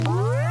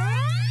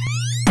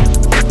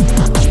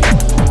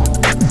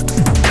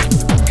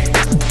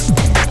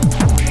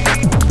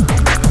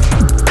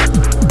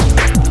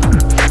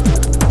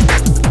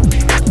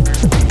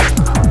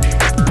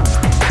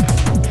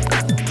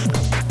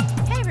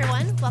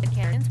welcome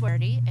to Karen's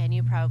Wordy, and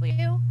you probably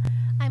do.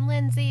 I'm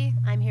Lindsay.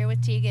 I'm here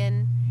with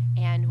Tegan,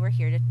 and we're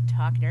here to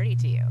talk nerdy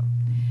to you.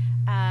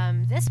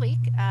 This week,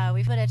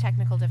 we've had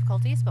technical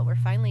difficulties, but we're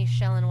finally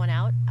shelling one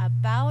out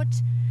about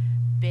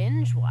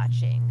binge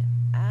watching.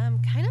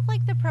 Kind of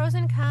like the pros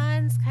and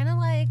cons, kind of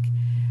like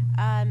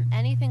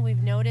anything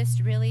we've noticed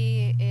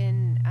really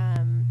in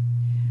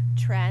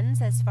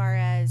trends as far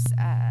as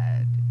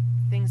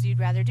things you'd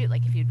rather do.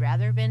 Like if you'd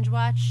rather binge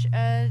watch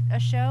a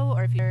show,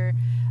 or if you're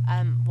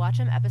watch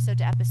them episode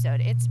to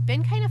episode. It's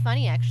been kind of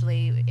funny,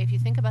 actually, if you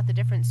think about the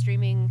different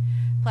streaming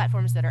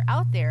platforms that are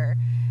out there.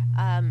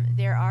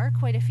 There are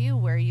quite a few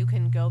where you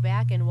can go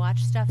back and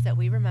watch stuff that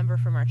we remember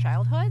from our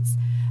childhoods,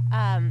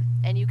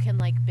 and you can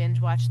like binge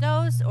watch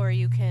those, or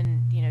you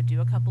can do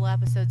a couple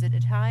episodes at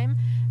a time.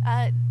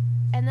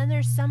 And then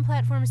there's some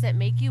platforms that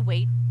make you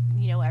wait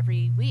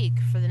every week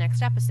for the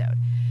next episode.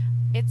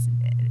 It's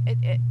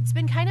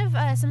been kind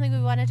of something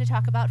we wanted to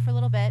talk about for a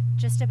little bit,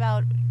 just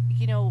about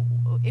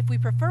if we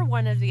prefer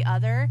one or the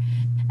other,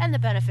 and the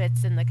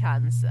benefits and the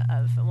cons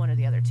of one or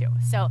the other too.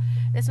 So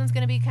this one's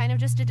going to be kind of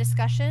just a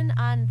discussion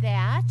on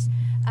that.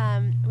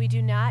 We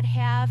do not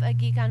have a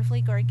Geek on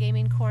Fleek or a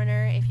Gaming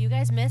Corner. If you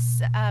guys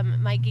miss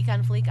my Geek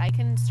on Fleek, I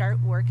can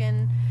start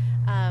working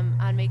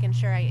on making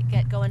sure I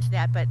get going to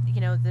that. But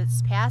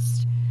this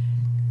past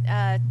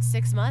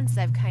 6 months,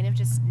 I've kind of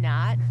just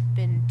not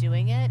been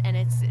doing it, and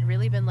it's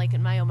really been like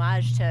my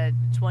homage to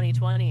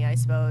 2020, I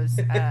suppose.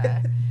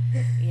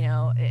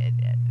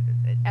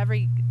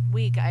 Every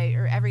week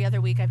or every other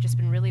week, I've just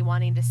been really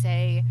wanting to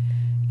say,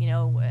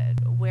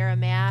 wear a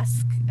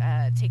mask,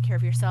 take care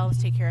of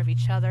yourselves, take care of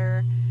each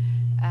other,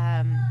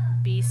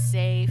 be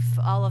safe,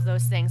 all of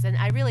those things. And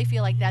I really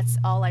feel like that's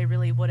all I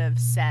really would have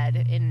said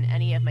in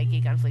any of my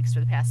Geek on Fleeks for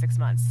the past 6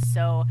 months.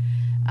 So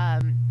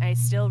I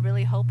still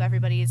really hope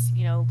everybody's,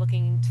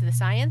 looking to the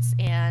science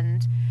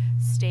and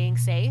staying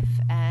safe.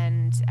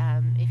 And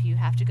if you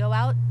have to go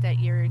out, that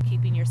you're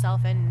keeping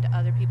yourself and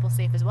other people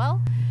safe as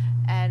well.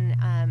 And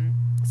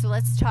so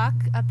let's talk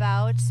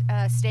about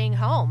staying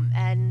home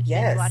and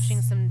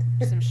watching some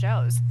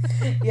shows.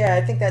 Yeah,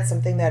 I think that's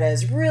something that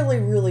has really,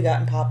 really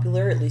gotten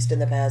popular, at least in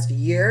the past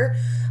year.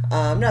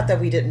 Not that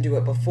we didn't do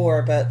it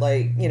before, but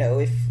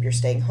if you're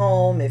staying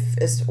home,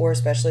 or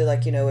especially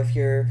if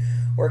you're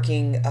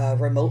working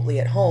remotely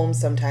at home,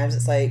 sometimes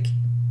it's like,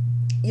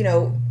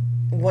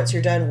 once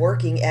you're done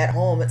working at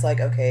home, it's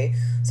like, okay,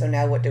 so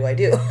now what do I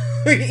do?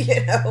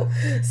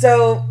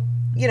 So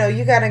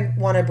you gotta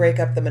want to break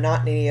up the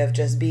monotony of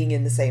just being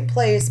in the same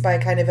place by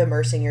kind of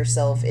immersing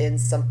yourself in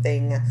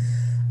something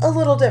a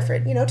little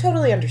different,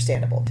 totally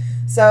understandable.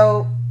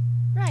 So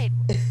right.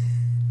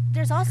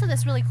 There's also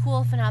this really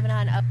cool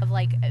phenomenon of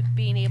like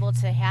being able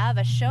to have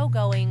a show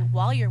going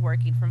while you're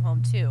working from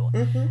home too.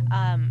 Mm-hmm.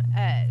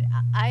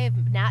 I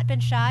have not been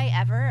shy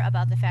ever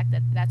about the fact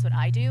that that's what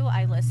I do.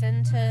 I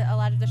listen to a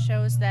lot of the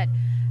shows that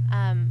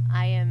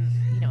I am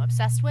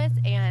obsessed with,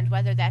 and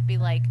whether that be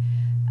like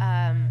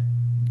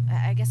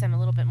I guess I'm a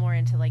little bit more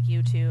into like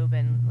YouTube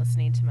and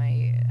listening to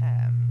my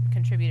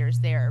contributors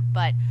there,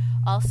 but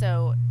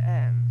also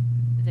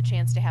the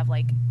chance to have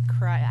like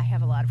I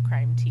have a lot of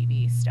crime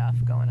TV stuff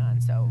going on,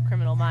 so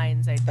Criminal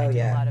Minds, I do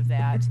a lot of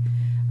that,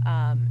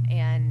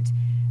 and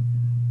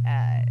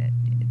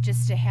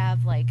just to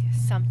have like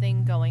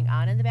something going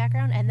on in the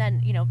background. And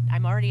then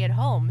I'm already at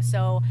home,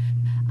 so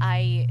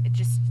I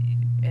just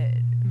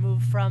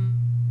move from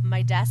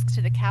my desk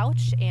to the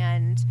couch,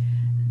 and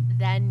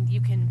then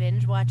you can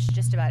binge watch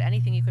just about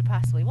anything you could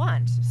possibly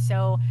want.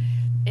 So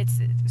it's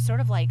sort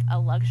of like a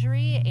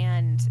luxury,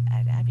 and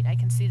I mean, I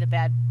can see the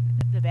bad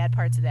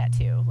parts of that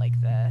too, like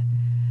the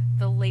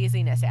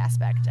laziness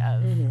aspect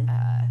of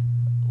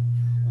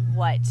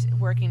what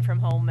working from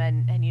home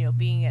and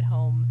being at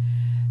home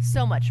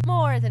so much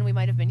more than we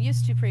might have been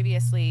used to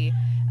previously,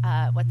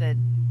 what the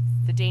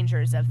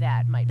dangers of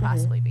that might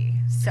possibly be.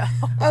 So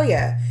oh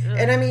yeah.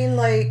 And I mean,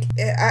 like,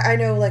 I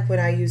know, like, when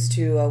I used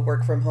to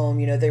work from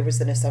home, there was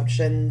an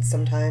assumption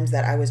sometimes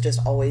that I was just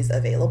always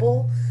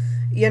available,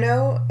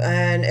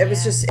 and it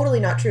was just totally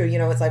not true.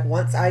 It's like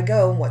once I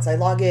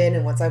log in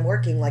and once I'm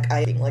working,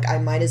 I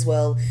might as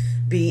well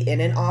be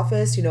in an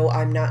office.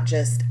 I'm not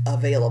just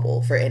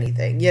available for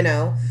anything,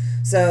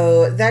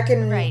 so that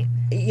can right.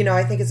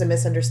 I think it's a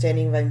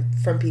misunderstanding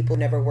from people who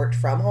never worked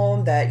from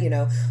home that,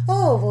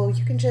 oh, well,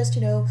 you can just,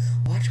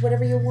 watch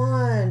whatever you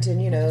want and,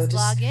 just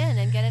log in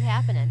and get it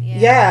happening.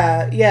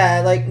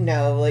 Yeah. Like,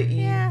 no, like,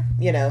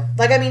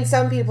 like, I mean,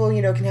 some people,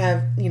 can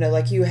have,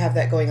 like you have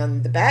that going on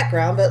in the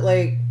background, but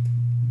like,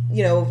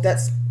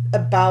 that's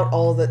about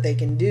all that they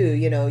can do.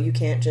 You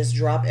can't just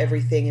drop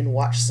everything and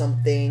watch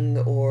something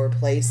or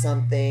play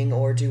something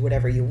or do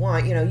whatever you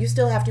want. You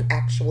still have to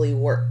actually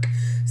work.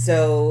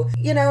 So,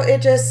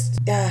 it just,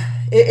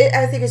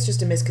 I think it's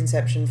just a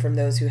misconception from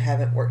those who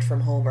haven't worked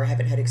from home or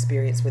haven't had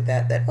experience with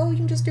that, oh, you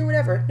can just do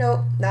whatever.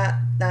 No,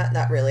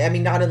 not really. I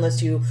mean, not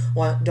unless you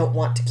don't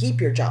want to keep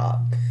your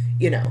job,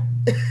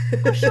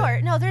 Oh,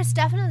 sure. No, there's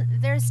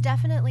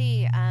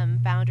definitely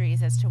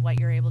boundaries as to what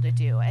you're able to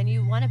do, and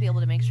you want to be able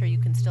to make sure you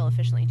can still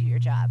efficiently do your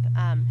job.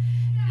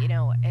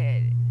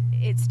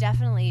 It's it's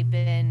definitely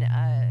been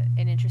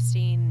an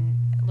interesting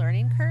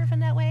learning curve in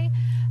that way.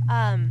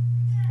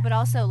 But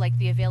also, like,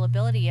 the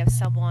availability of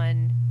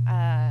someone.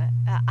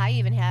 I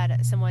even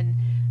had someone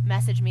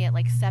message me at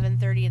like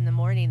 7:30 in the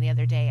morning the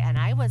other day, and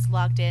I was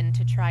logged in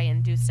to try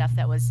and do stuff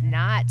that was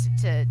not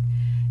to,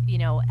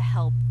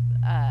 help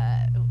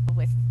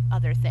with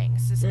other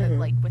things, so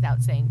like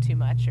without saying too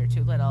much or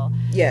too little.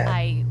 Yeah.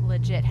 I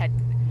legit had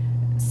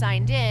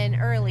signed in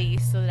early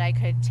so that I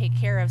could take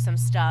care of some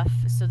stuff,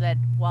 so that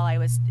while I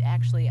was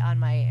actually on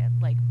my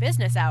like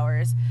business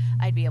hours,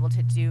 I'd be able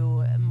to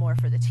do more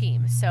for the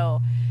team.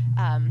 So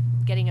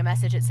getting a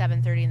message at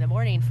 7:30 in the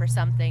morning for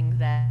something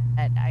that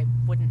I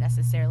wouldn't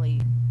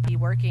necessarily be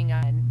working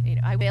on,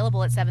 I'm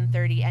available at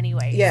 7:30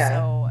 anyway. Yeah.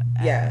 So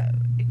Yeah.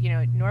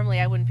 Normally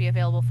I wouldn't be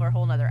available for a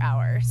whole nother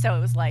hour. So it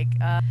was like,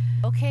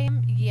 okay,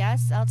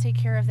 yes, I'll take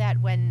care of that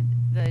when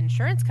the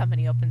insurance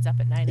company opens up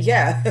at 9 a.m.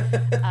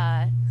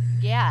 Yeah.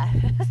 Yeah.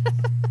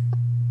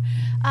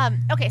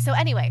 Okay, so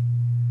anyway,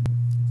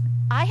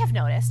 I have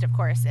noticed, of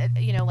course,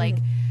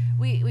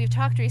 we've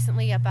talked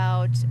recently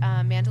about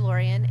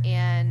Mandalorian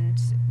and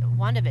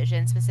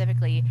WandaVision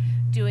specifically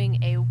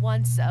doing a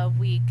once a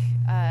week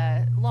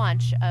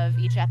launch of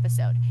each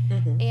episode.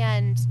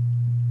 And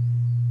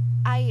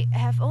I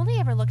have only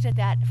ever looked at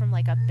that from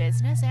like a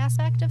business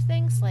aspect of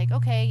things. Like,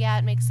 okay, yeah,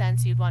 it makes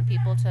sense. You'd want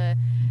people to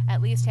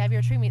at least have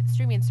your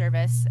streaming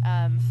service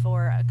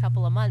for a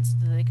couple of months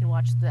so that they can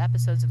watch the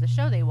episodes of the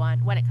show they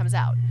want when it comes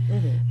out.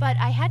 But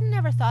I hadn't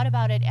ever thought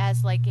about it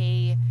as like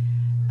a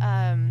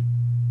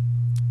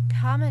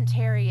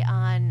commentary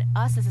on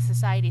us as a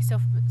society,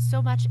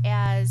 so much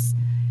as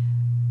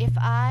if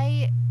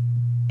I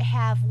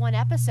have one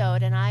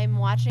episode and I'm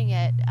watching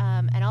it,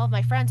 and all of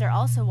my friends are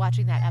also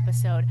watching that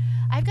episode,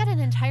 I've got an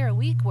entire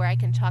week where I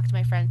can talk to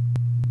my friends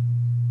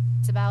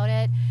about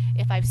it.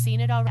 If I've seen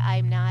it already,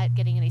 I'm not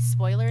getting any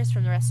spoilers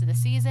from the rest of the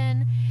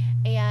season,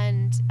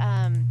 and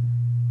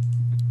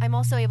I'm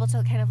also able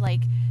to kind of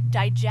like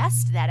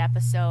digest that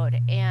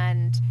episode.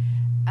 And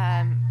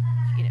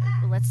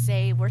let's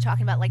say we're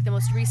talking about like the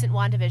most recent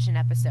WandaVision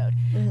episode.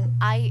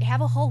 I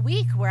have a whole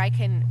week where I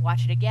can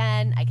watch it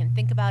again. I can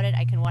think about it.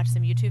 I can watch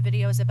some YouTube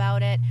videos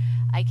about it.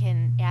 I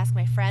can ask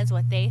my friends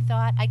what they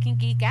thought. I can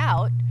geek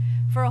out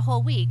for a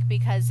whole week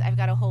because I've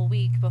got a whole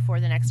week before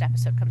the next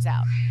episode comes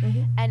out.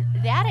 And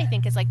that, I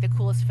think, is like the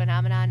coolest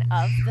phenomenon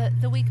of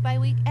the week by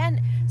week,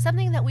 and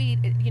something that we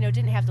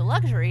didn't have the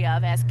luxury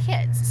of as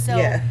kids. So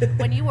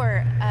when you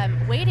were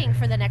waiting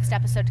for the next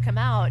episode to come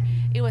out,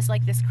 it was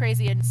like this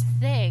crazy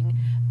thing.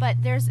 But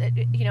there's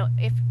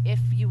if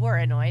you were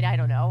annoyed, I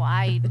don't know,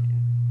 I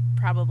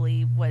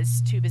probably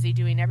was too busy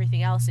doing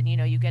everything else, and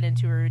you get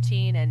into a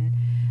routine, and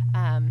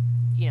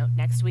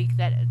next week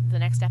that the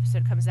next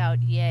episode comes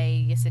out, yay,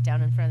 you sit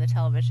down in front of the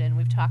television.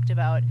 We've talked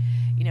about,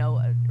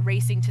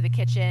 racing to the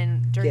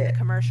kitchen during the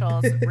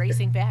commercials,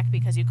 racing back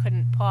because you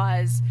couldn't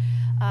pause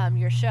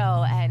your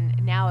show.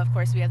 And now, of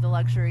course, we have the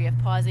luxury of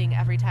pausing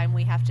every time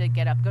we have to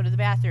get up, go to the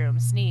bathroom,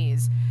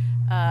 sneeze.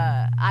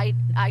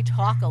 I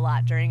talk a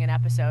lot during an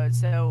episode,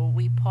 so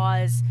we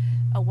pause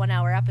a 1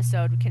 hour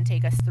episode. It can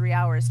take us 3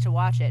 hours to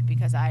watch it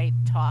because I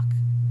talk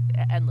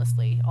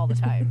endlessly all the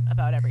time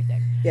about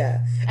everything.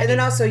 Yeah. And then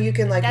also you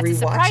can like that's rewatch a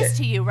surprise it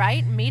to you,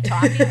 right? Me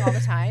talking all the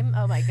time.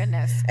 Oh my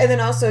goodness. And then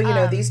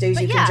also, these days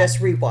you can just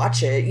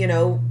rewatch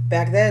it.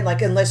 Back then,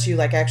 like, unless you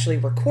like actually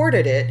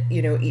recorded it,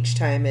 each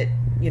time it,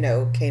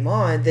 came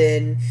on,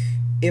 then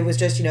it was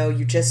just,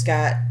 you just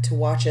got to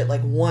watch it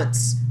like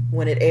once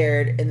when it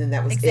aired, and then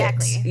that was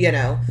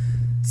it.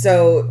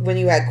 So when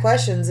you had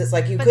questions, it's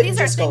like you couldn't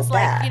just go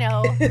back.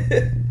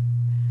 Like,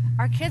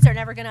 our kids are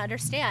never going to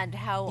understand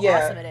how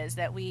awesome it is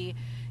that we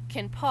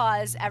can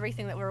pause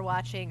everything that we're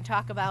watching,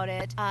 talk about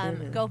it,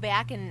 go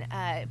back and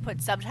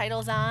put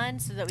subtitles on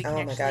so that we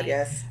can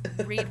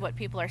read what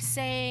people are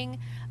saying.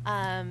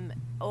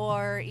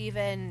 Or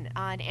even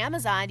on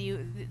Amazon,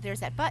 there's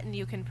that button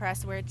you can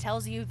press where it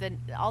tells you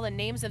all the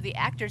names of the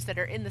actors that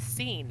are in the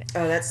scene.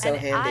 Oh, that's so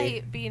handy.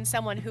 I, being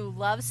someone who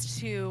loves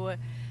to,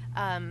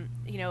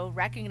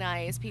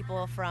 recognize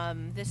people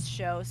from this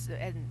show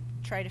and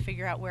try to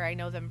figure out where I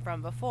know them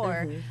from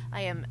before,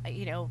 I am,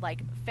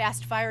 like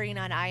fast firing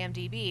on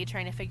IMDb,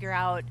 trying to figure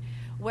out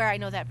where I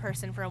know that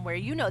person from, where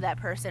you know that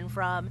person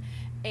from,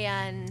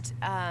 and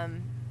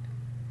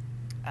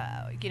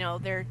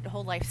their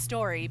whole life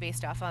story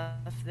based off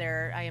of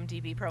their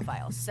IMDb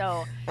profiles.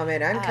 So, I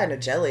mean, I'm kind of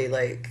jelly.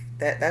 Like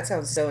that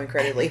sounds so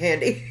incredibly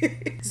handy.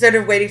 Instead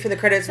of waiting for the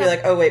credits to be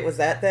like, oh wait, was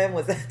that them?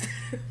 Was that them?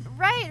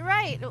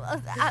 Right.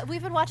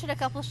 We've been watching a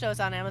couple shows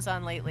on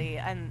Amazon lately,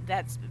 and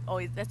that's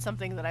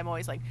something that I'm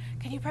always like,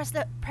 can you press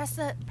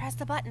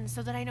the button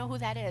so that I know who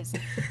that is?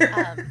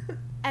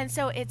 And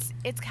so it's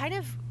kind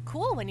of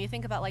cool when you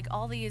think about like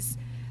all these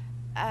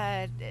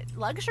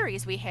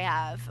luxuries we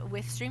have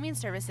with streaming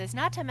services.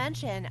 Not to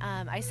mention,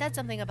 I said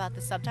something about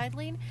the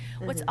subtitling.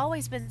 What's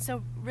always been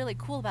so really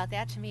cool about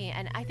that to me,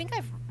 and I think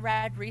I've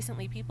read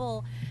recently,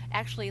 people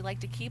actually like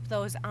to keep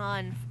those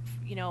on,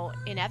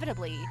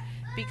 inevitably,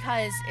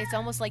 because it's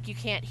almost like you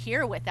can't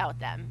hear without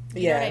them.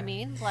 You know what I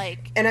mean?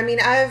 Like, and I mean,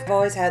 I've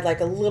always had like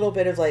a little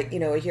bit of like,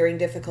 a hearing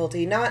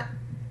difficulty. Not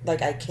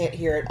like I can't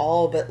hear at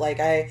all, but like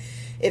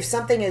if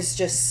something is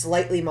just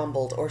slightly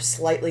mumbled or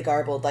slightly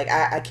garbled, like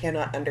I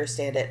cannot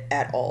understand it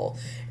at all.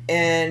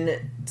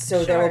 And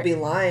so there will be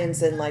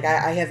lines and like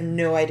I have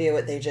no idea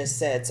what they just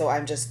said, so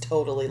I'm just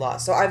totally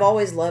lost. So I've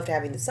always loved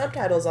having the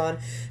subtitles on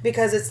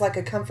because it's like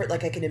a comfort,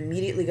 like I can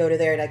immediately go to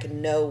there and I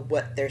can know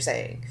what they're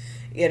saying,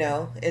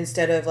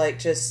 instead of like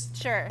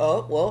just,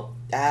 oh, well,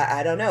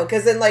 I don't know.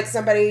 Because then like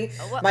somebody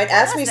might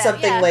ask me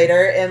something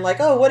later and like,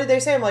 oh, what did they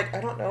say? I'm like, I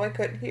don't know, I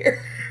couldn't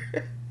hear.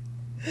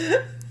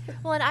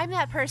 Well, and I'm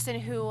that person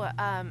who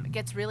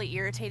gets really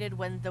irritated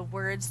when the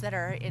words that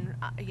are in,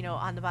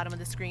 on the bottom of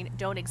the screen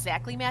don't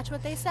exactly match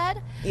what they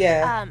said.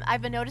 Yeah.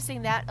 I've been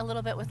noticing that a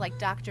little bit with like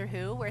Doctor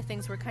Who, where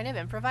things were kind of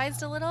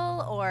improvised a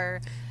little,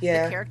 or the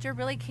character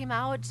really came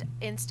out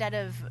instead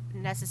of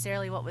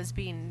necessarily what was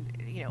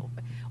being,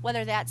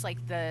 whether that's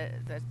like the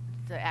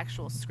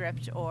actual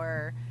script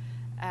or,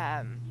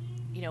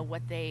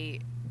 what they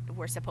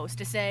were supposed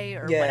to say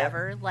or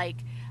whatever. Like,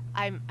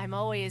 I'm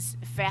always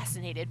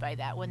fascinated by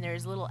that when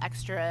there's a little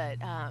extra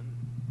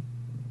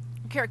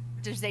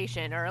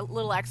characterization or a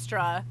little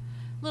extra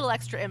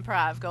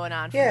improv going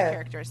on from the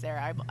characters there.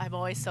 I'm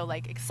always so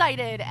like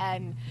excited,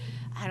 and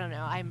I don't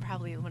know, I'm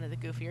probably one of the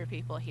goofier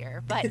people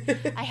here, but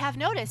I have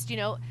noticed,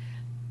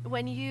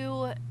 when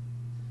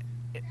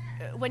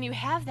you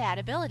have that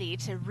ability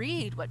to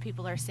read what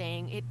people are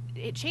saying,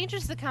 it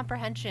changes the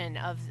comprehension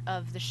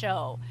of the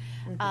show.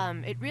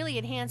 Mm-hmm. It really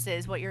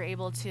enhances what you're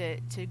able to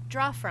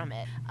draw from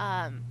it.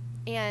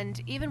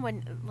 And even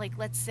when, like,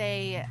 let's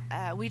say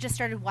we just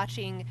started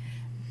watching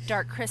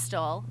Dark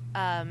Crystal,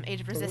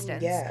 Age of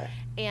Resistance. Ooh,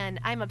 and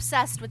I'm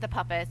obsessed with the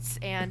puppets,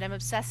 and I'm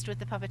obsessed with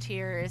the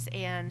puppeteers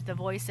and the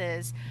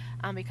voices,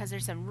 because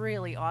there's some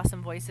really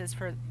awesome voices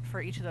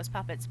for each of those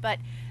puppets. But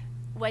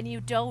when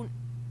you don't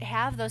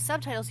have those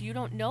subtitles, you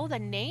don't know the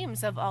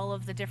names of all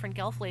of the different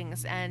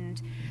Gelflings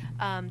and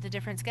the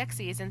different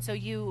Skeksis, and so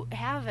you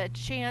have a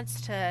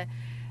chance to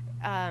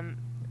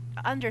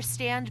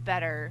understand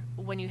better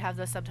when you have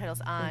those subtitles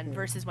on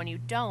versus when you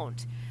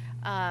don't,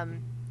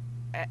 and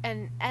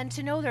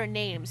to know their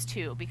names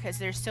too, because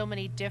there's so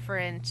many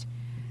different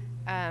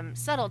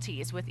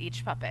subtleties with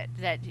each puppet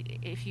that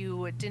if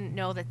you didn't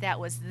know that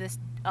was this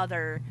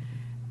other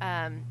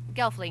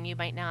Gelfling, you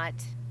might not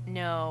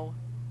know.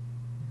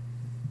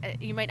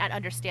 You might not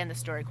understand the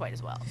story quite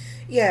as well.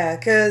 Yeah,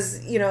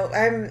 because,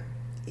 I'm...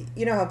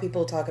 how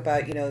people talk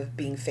about,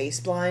 being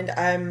face blind?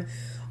 I'm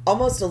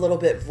almost a little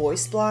bit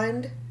voice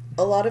blind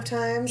a lot of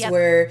times,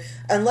 where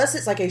unless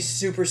it's like a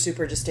super,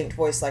 super distinct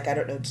voice, like, I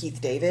don't know,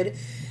 Keith David,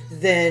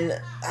 then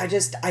I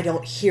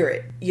don't hear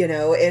it,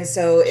 And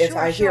so if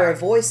I hear a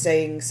voice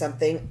saying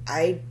something,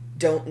 I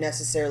don't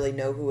necessarily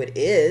know who it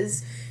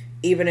is,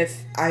 even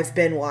if I've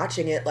been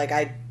watching it. Like,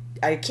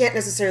 I can't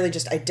necessarily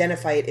just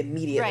identify it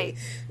immediately. Right.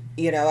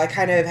 I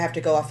kind of have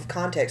to go off of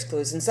context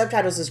clues. And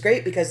subtitles is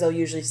great because they'll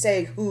usually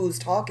say who's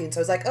talking. So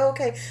it's like, oh,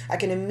 okay, I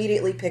can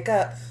immediately pick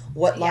up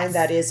what line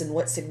that is and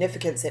what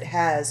significance it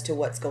has to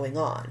what's going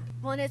on.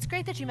 Well, and it's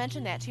great that you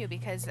mentioned that, too,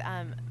 because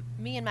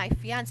me and my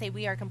fiance,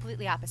 we are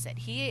completely opposite.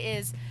 He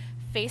is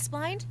face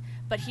blind,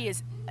 but he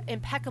is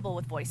impeccable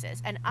with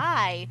voices. And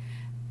I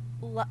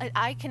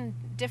can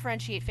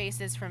differentiate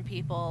faces from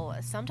people,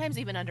 sometimes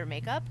even under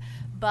makeup,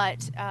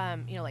 but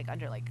like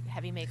under like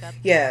heavy makeup.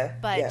 Yeah.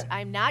 But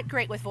I'm not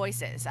great with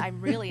voices.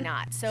 I'm really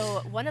not.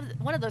 So one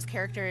of those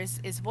characters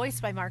is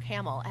voiced by Mark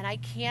Hamill, and I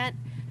can't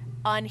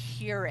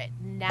unhear it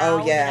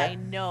now that I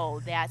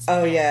know that's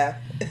him. Yeah.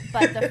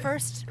 But the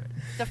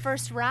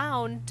first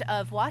round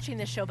of watching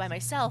this show by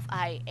myself,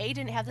 I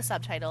didn't have the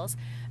subtitles,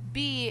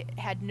 B,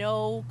 had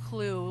no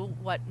clue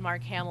what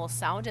Mark Hamill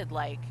sounded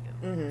like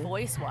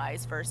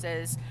voice-wise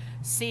versus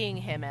seeing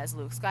him as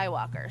Luke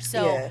Skywalker.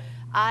 So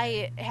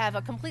I have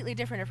a completely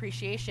different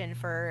appreciation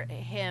for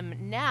him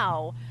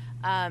now,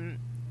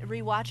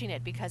 rewatching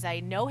it, because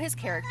I know his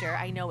character,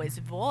 I know his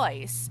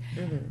voice,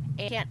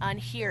 and can't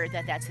unhear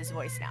that that's his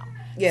voice now.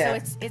 Yeah.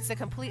 So it's a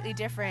completely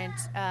different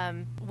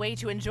way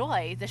to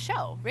enjoy the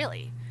show,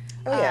 really.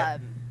 Oh, yeah.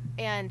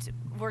 And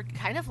we're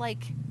kind of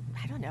like,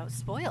 I don't know,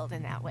 spoiled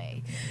in that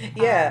way.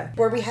 Yeah,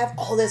 where we have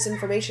all this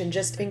information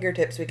just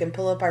fingertips. We can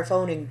pull up our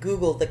phone and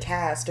Google the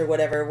cast or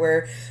whatever,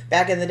 where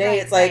back in the day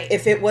it's like,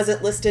 if it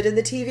wasn't listed in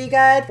the TV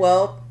guide,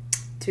 well,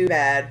 too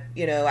bad.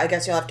 I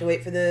guess you'll have to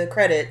wait for the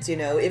credits,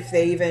 if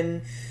they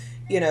even,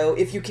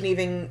 if you can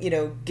even,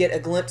 get a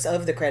glimpse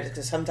of the credits,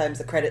 because sometimes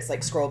the credits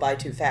like scroll by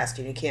too fast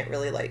and you can't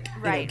really like,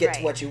 get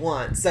to what you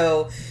want.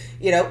 So,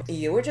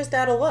 you were just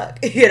out of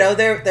luck.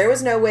 There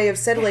was no way of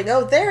settling,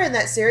 oh, they're in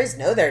that series.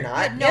 No, they're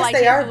not. No, yes,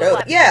 they are.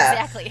 No,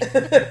 yeah. Exactly.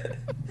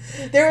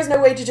 There was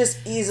no way to just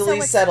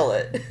easily settle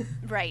it.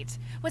 Right.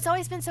 What's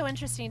always been so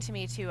interesting to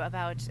me too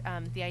about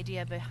the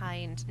idea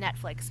behind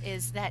Netflix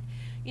is that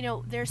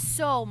there's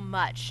so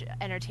much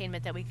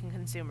entertainment that we can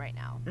consume right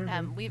now.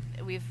 Mm-hmm.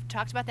 We've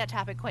talked about that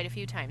topic quite a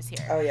few times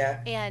here. Oh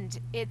yeah. And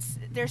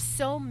there's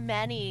so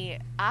many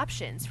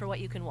options for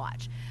what you can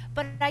watch.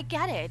 But I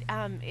get it.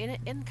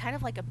 In kind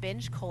of like a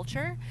binge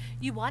culture,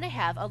 you want to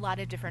have a lot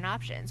of different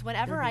options.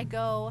 Whenever I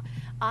go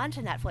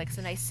onto Netflix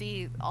and I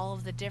see all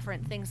of the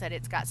different things that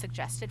it's got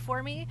suggested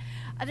for me,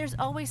 there's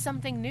always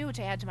something new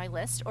to add to my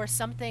list, or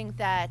something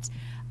that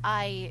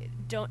I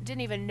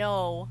didn't even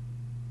know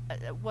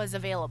was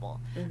available.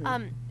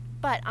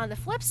 But on the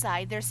flip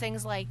side, there's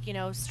things like,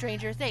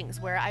 Stranger Things,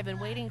 where I've been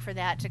waiting for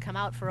that to come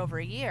out for over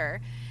a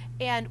year.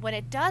 And when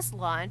it does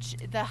launch,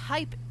 the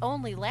hype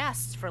only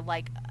lasts for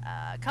like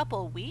a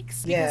couple of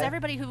weeks, because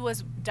everybody who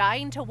was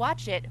dying to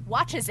watch it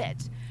watches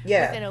it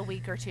within a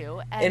week or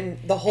two. And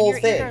the whole you're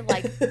thing. either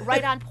like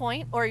right on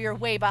point or you're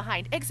way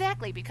behind.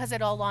 Exactly, because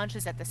it all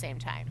launches at the same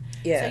time.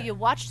 Yeah. So you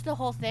watched the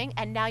whole thing,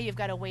 and now you've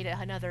got to wait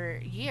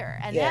another year.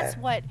 And that's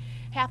what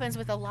happens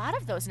with a lot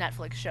of those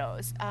Netflix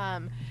shows.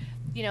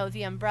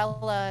 The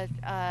Umbrella,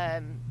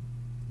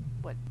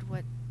 what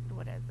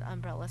is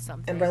Umbrella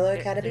something? Umbrella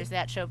Academy? There's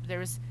that show. There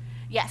was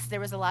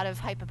a lot of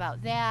hype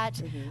about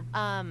that.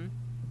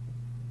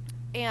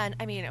 And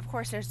I mean, of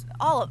course, there's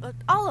all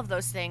of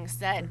those things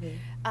that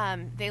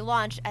they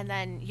launch, and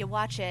then you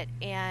watch it,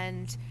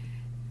 and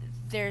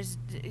there's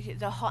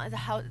the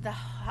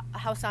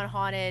House on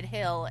Haunted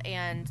Hill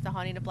and The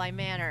Haunting of Bly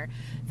Manor.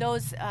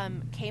 Those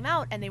came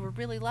out, and they were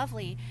really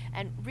lovely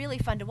and really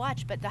fun to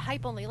watch. But the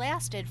hype only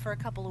lasted for a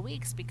couple of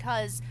weeks,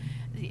 because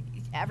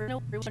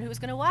everyone who was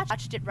going to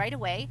watched it right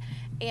away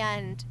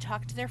and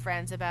talked to their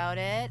friends about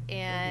it,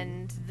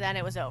 and then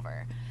it was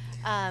over.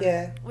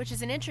 Which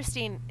is an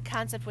interesting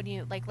concept when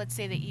you, like, let's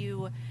say that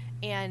you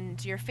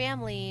and your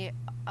family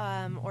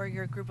or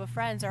your group of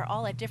friends are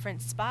all at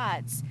different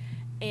spots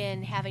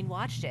in having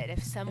watched it.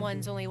 If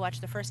someone's only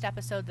watched the first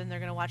episode, then they're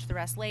going to watch the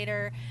rest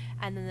later,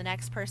 and then the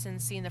next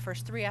person's seen the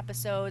first 3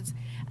 episodes,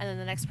 and then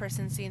the next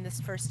person's seen the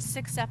first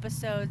 6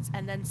 episodes,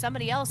 and then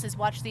somebody else has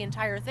watched the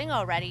entire thing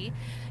already.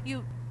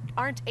 You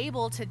aren't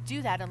able to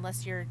do that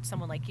unless you're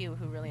someone like you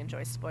who really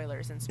enjoys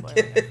spoilers and spoiling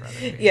it for other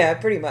people. Yeah,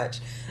 pretty much.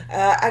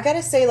 I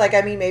gotta say, like,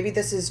 I mean, maybe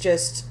this is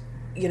just,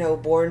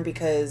 born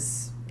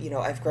because,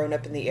 I've grown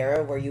up in the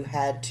era where you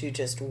had to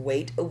just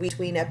wait a week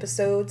between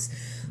episodes.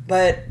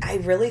 But I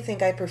really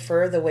think I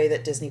prefer the way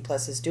that Disney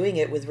Plus is doing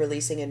it, with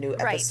releasing a new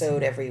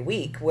episode every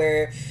week,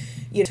 where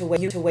to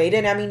wait.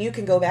 And I mean, you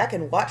can go back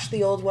and watch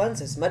the old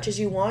ones as much as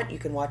you want. You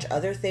can watch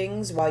other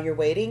things while you're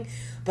waiting.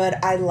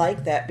 But I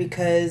like that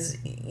because,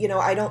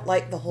 I don't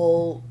like the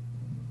whole,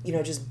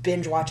 just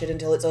binge watch it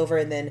until it's over,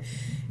 and then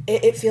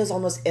it feels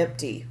almost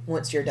empty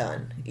once you're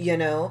done,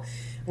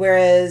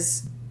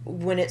 Whereas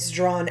when it's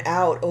drawn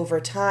out over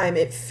time,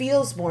 it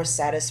feels more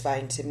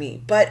satisfying to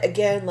me. But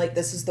again, like,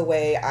 this is the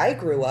way I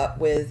grew up,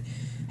 with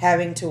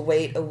having to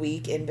wait a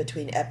week in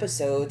between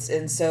episodes,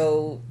 and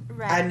so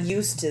I'm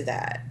used to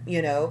that.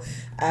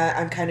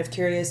 I'm kind of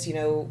curious,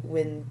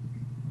 when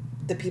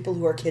the people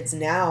who are kids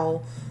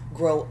now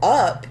grow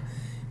up,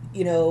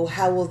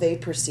 how will they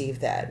perceive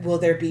that? Will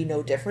there be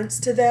no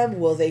difference to them?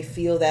 Will they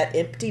feel that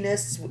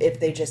emptiness if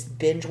they just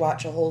binge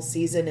watch a whole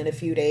season in a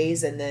few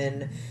days and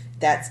then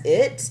that's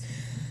it?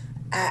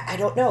 I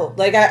don't know.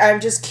 Like, I'm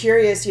just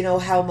curious,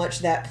 how much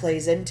that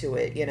plays into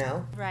it,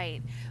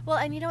 Right. Well,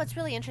 and what's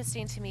really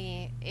interesting to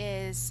me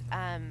is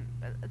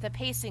the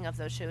pacing of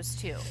those shows,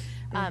 too.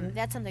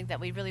 That's something that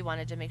we really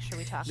wanted to make sure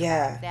we talk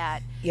about.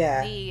 That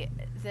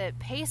the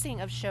pacing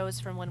of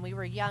shows from when we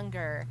were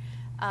younger,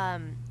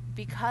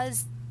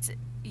 because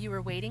you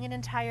were waiting an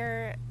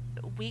entire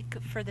week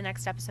for the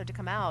next episode to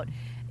come out,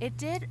 it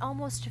did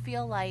almost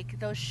feel like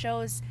those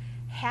shows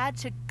had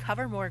to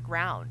cover more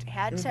ground,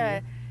 had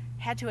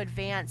to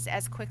advance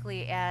as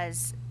quickly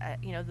as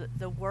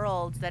the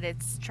world that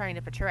it's trying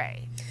to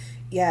portray.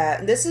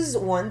 Yeah, this is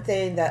one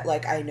thing that,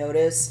 like, I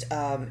noticed,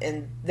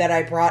 and that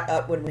I brought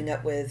up when we went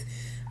up with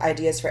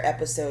ideas for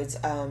episodes.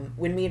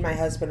 When me and my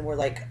husband were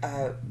like,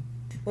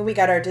 when we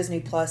got our Disney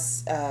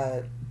Plus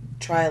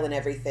trial and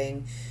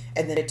everything,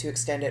 and then to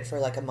extend it for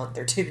like a month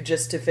or two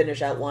just to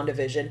finish out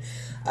WandaVision,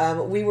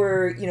 we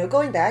were,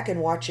 going back and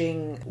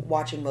watching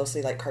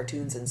mostly like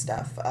cartoons and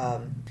stuff,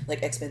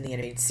 like X-Men the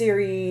Animated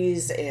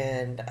Series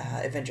and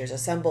Avengers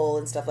Assemble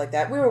and stuff like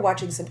that. We were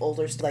watching some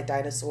older stuff like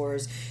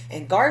Dinosaurs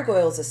and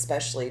Gargoyles,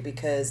 especially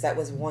because that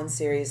was one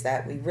series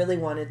that we really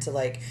wanted to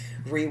like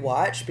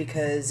rewatch,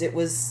 because it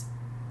was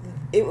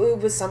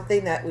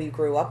something that we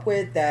grew up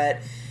with,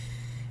 that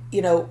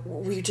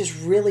we just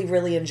really,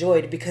 really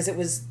enjoyed, because it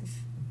was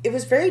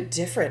very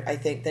different, I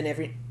think,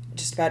 than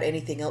just about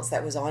anything else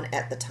that was on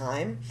at the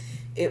time.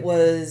 It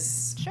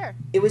was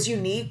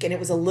unique, and it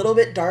was a little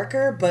bit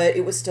darker, but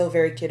it was still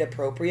very kid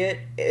appropriate,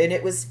 and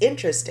it was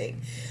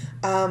interesting.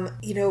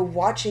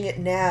 Watching it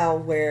now,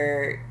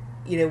 where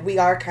we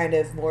are kind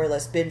of more or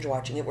less binge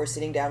watching it. We're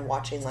sitting down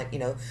watching, like,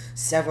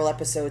 several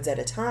episodes at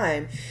a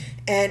time.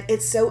 And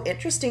it's so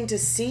interesting to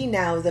see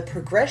now the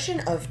progression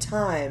of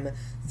time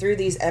through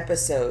these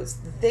episodes.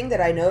 The thing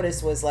that I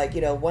noticed was, like,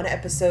 one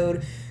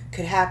episode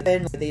could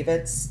happen, the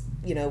events,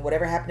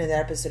 whatever happened in that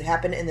episode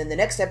happened, and then the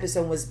next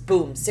episode was,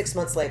 boom, 6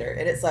 months later.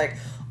 And it's like,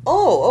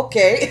 oh,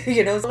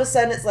 okay. All of a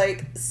sudden it's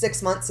like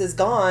 6 months is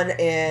gone,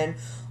 and,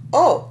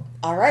 oh,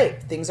 all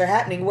right, things are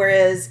happening.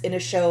 Whereas in a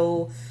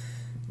show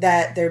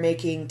that they're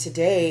making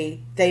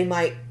today, they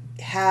might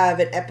have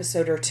an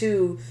episode or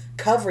two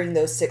covering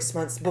those 6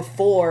 months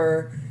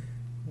before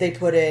they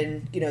put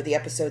in, the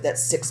episode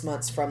that's 6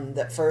 months from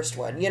the first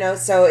one,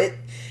 so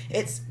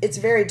it's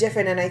very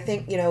different. And I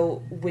think,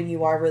 when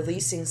you are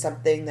releasing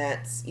something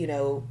that's,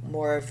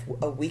 more of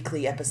a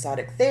weekly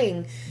episodic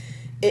thing,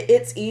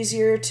 it's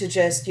easier to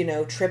just,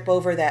 trip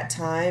over that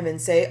time and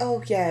say,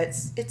 oh yeah,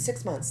 it's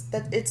 6 months.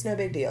 It's no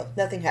big deal.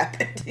 Nothing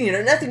happened.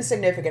 Nothing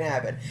significant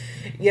happened.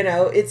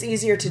 It's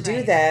easier to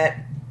do that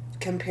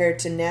compared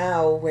to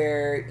now,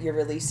 where you're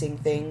releasing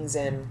things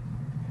and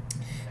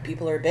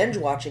people are binge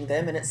watching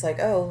them, and it's like,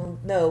 oh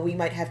no, we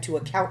might have to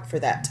account for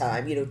that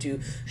time,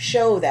 to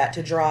show that,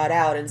 to draw it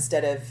out,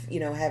 instead of,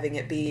 having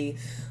it be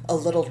a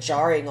little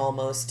jarring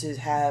almost to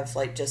have,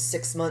 like, just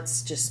 6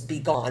 months just be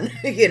gone.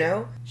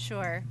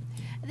 Sure.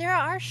 There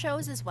are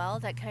shows as well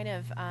that kind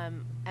of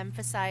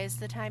emphasize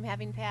the time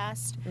having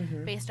passed,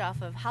 based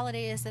off of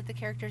holidays that the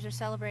characters are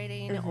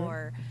celebrating,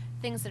 or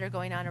things that are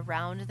going on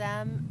around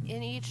them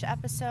in each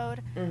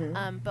episode.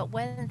 But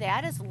when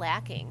that is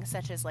lacking,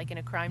 such as like in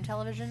a crime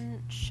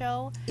television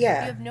show, you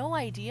have no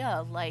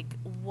idea, like,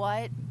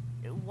 what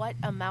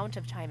amount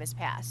of time has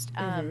passed.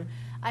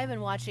 I've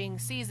been watching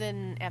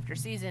season after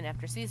season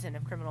after season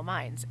of Criminal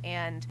Minds,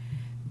 and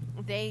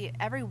they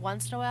every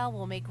once in a while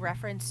will make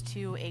reference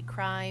to a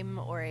crime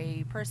or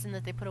a person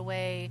that they put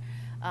away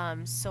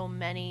so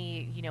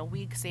many,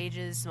 weeks,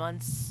 ages,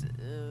 months,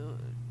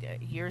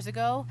 years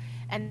ago,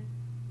 and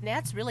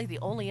that's really the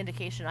only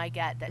indication I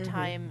get that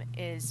time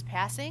is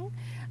passing,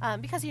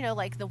 because,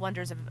 like the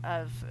wonders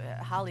of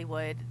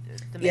Hollywood,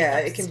 the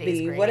makeup it can stays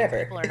be great,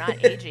 whatever. people are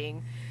not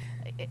aging.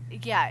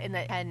 In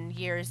the 10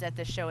 years that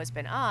the show has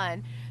been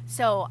on.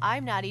 So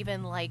I'm not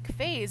even, like,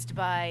 fazed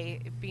by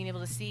being able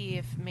to see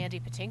if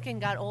Mandy Patinkin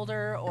got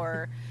older,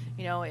 or,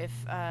 if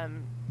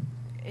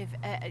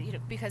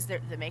because the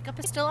makeup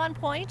is still on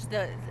point.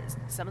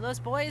 Some of those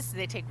boys,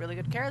 they take really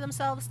good care of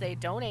themselves. They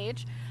don't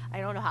age. I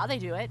don't know how they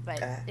do it,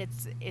 but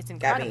it's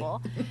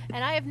incredible.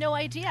 And I have no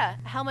idea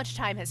how much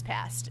time has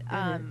passed,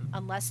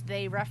 unless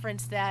they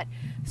reference that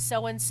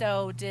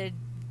so-and-so did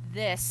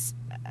this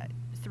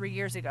 3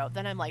 years ago.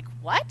 Then I'm like,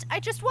 what? I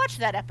just watched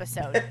that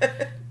episode.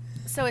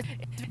 So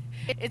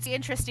it's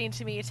interesting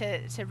to me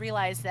to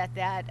realize that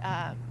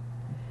that's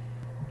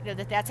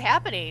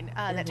happening,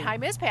 that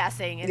time is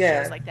passing in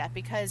shows like that,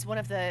 because one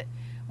of the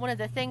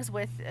things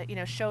with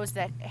shows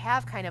that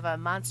have kind of a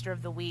monster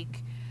of the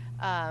week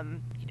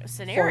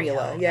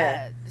scenario,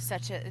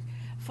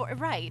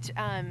 formula,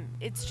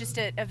 it's just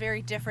a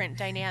very different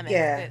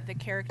dynamic. The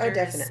characters, oh,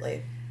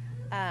 definitely.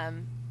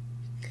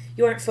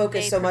 You aren't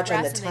focused so much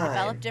on the time. They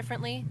develop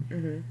differently.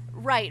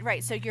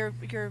 Right. So you're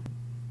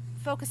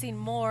focusing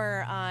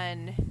more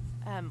on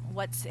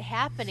what's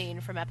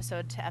happening from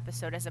episode to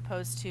episode, as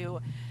opposed to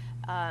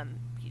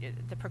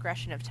the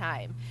progression of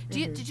time.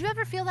 Did you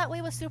ever feel that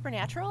way with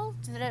Supernatural?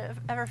 Did it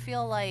ever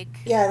feel like...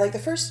 Yeah, like the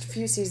first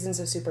few seasons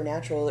of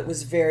Supernatural, it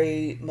was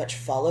very much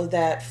followed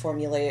that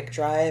formulaic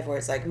drive where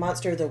it's like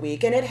Monster of the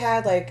Week, and it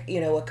had, like,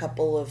 a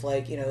couple of,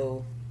 like,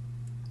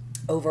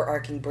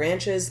 overarching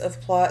branches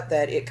of plot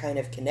that it kind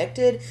of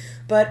connected,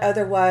 but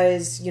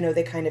otherwise,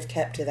 they kind of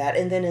kept to that.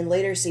 And then in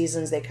later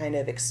seasons, they kind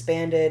of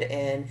expanded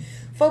and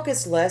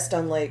focused less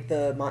on, like,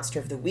 the Monster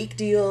of the Week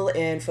deal,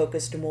 and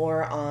focused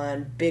more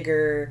on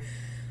bigger,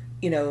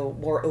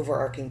 more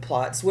overarching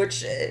plots,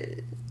 which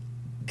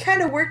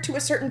kind of worked to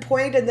a certain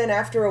point. And then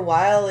after a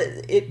while,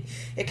 it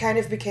kind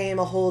of became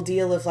a whole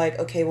deal of, like,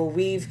 okay, well,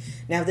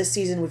 now this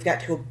season we've got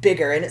to go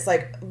bigger, and it's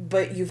like,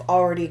 but you've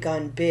already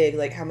gone big.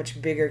 Like, how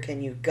much bigger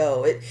can you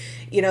go?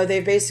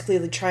 They're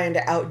basically trying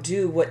to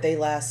outdo what they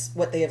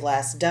have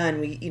last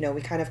done.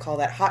 We kind of call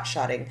that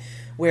hot-shotting,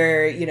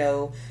 where,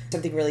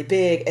 something really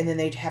big, and then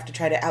they have to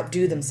try to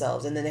outdo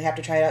themselves, and then they have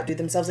to try to outdo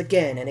themselves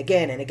again and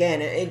again and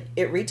again. And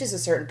it reaches a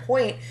certain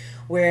point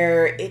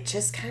where it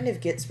just kind of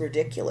gets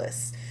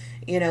ridiculous.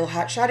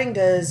 Hot-shotting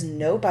does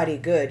nobody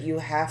good. You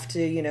have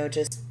to,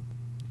 just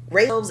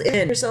yourselves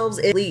in,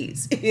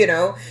 please.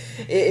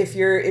 If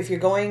you're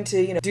going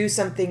to, do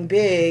something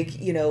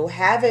big,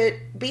 have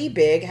it be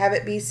big, have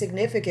it be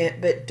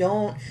significant, but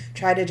don't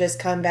try to just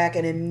come back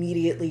and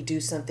immediately do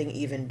something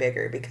even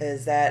bigger,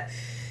 because that,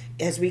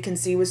 as we can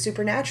see with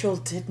Supernatural,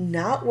 did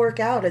not work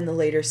out in the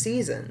later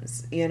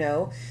seasons.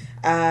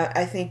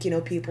 I think,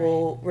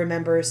 people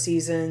remember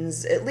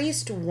seasons at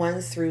least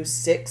 1 through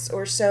 6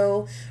 or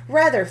so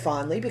rather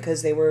fondly,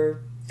 because they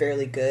were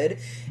fairly good.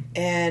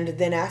 And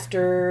then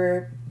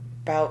after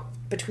about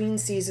between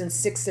seasons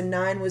 6 and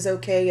 9 was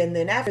okay, and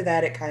then after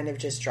that it kind of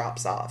just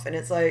drops off. And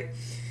it's like,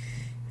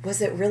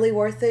 was it really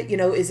worth it? You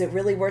know, is it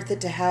really worth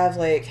it to have,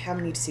 like, how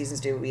many seasons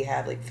do we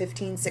have? Like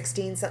 15,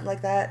 16, something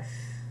like that?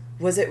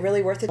 Was it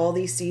really worth it all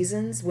these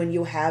seasons when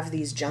you have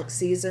these junk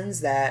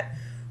seasons that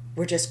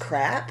were just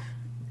crap?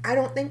 I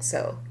don't think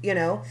so, you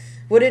know?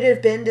 Would it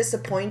have been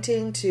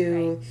disappointing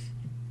to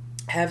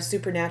have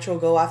Supernatural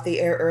go off the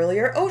air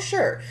earlier? Oh,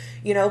 sure.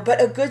 You know,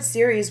 but a good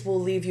series will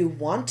leave you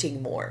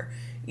wanting more.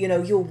 You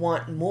know, you'll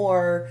want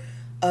more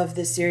of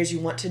the series. You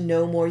want to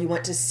know more. You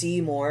want to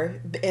see more.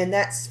 And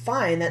that's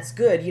fine. That's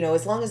good. You know,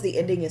 as long as the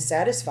ending is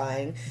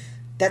satisfying,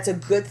 that's a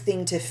good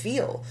thing to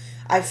feel.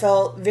 I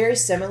felt very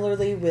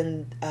similarly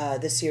when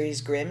the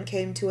series Grimm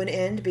came to an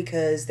end,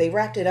 because they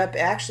wrapped it up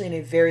actually in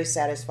a very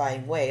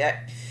satisfying way.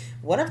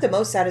 One of the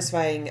most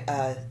satisfying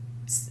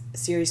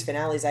series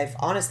finales I've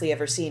honestly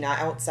ever seen,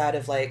 outside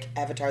of like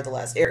Avatar: The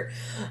Last Air.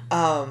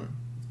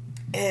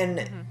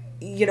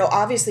 You know,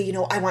 obviously, you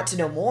know, I want to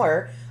know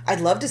more. I'd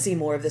love to see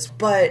more of this,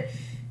 but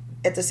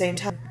at the same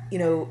time, you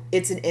know,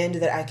 it's an end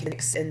that I can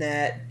fix, and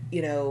that,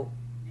 you know,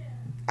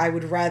 I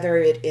would rather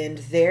it end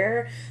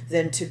there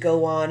than to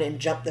go on and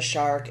jump the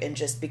shark and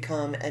just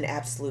become an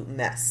absolute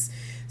mess.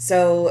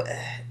 So,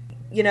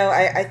 you know,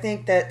 I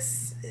think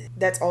that's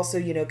also,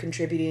 you know,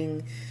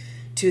 contributing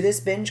to this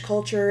binge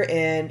culture,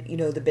 and, you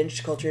know, the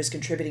binge culture is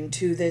contributing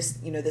to this,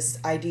 you know, this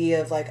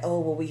idea of like, oh,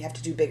 well, we have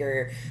to do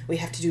bigger, we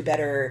have to do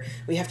better,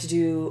 we have to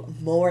do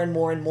more and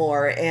more and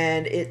more,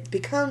 and it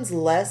becomes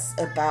less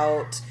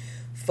about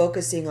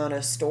focusing on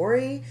a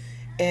story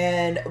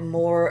and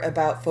more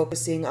about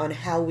focusing on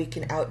how we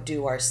can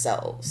outdo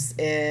ourselves,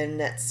 and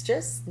that's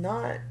just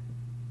not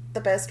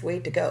the best way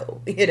to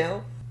go, you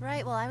know?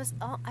 Right. Well, I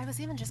was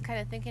even just kind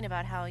of thinking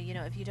about how, you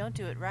know, if you don't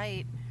do it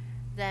right,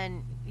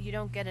 then you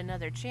don't get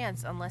another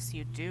chance unless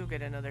you do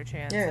get another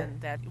chance. Yeah.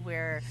 And that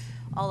where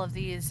all of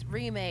these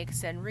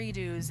remakes and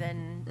redos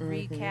and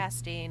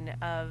recasting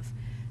of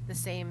the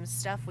same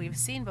stuff we've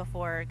seen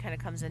before kind of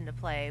comes into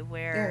play,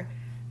 where,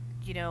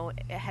 you know,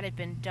 had it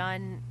been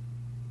done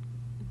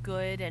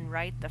good and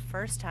right the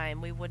first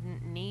time, we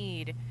wouldn't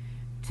need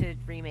to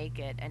remake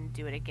it and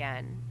do it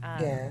again.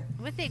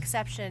 With the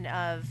exception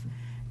of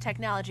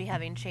technology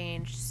having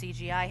changed,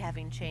 CGI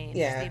having changed,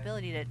 the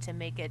ability to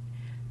make it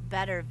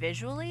better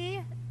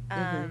visually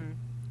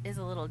is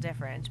a little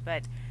different,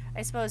 but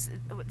I suppose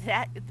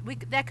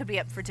that could be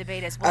up for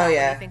debate as well.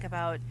 When you think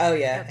about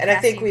and I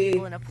think we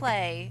people in a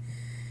play.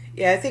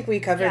 I think we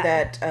covered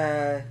that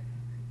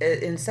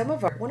in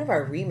one of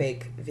our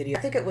remake videos.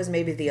 I think it was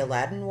maybe the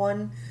Aladdin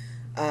one,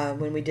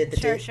 when we did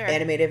the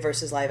animated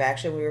versus live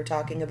action. We were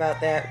talking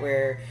about that,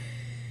 where,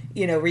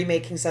 you know,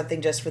 remaking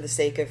something just for the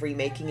sake of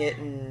remaking it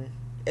and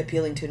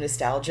appealing to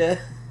nostalgia,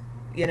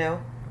 you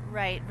know.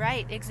 Right,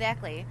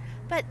 exactly.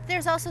 But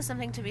there's also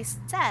something to be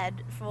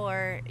said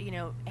for, you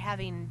know,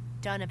 having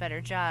done a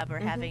better job, or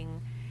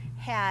having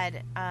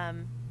had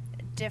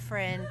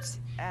different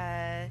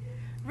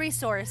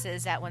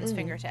resources at one's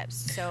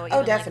fingertips. So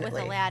even like with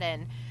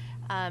Aladdin,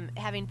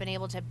 having been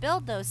able to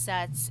build those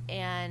sets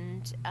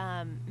and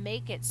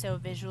make it so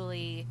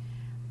visually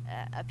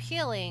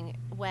appealing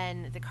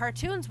when the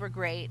cartoons were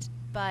great,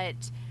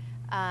 but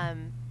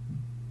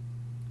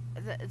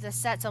the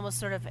sets almost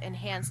sort of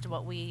enhanced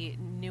what we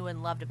knew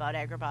and loved about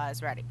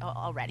Agrabah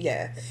already.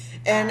 Yeah.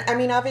 And, I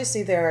mean,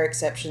 obviously there are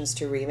exceptions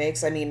to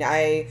remakes. I mean,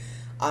 I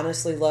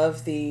honestly love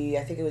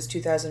I think it was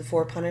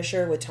 2004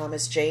 Punisher with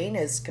Thomas Jane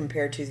as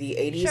compared to the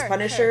 80s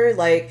Punisher. Sure.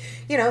 Like,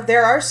 you know,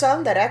 there are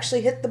some that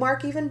actually hit the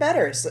mark even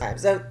better. So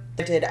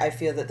I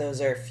feel that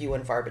those are few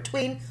and far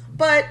between,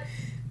 but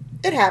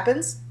it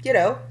happens, you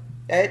know.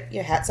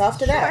 Hats off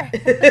to that.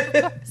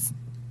 Of course.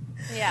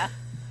 Yeah.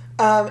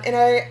 And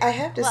I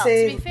have to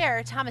say... to be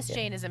fair, Thomas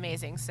Jane is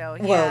amazing, so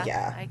yeah. Well,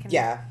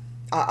 yeah.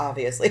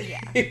 Obviously.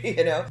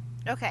 You know?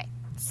 Okay.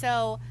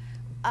 So,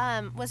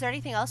 was there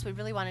anything else we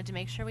really wanted to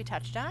make sure we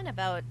touched on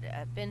about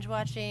binge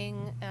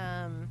watching?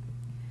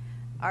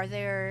 Are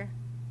there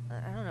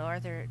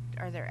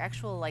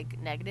actual,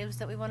 like, negatives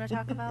that we want to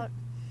talk about?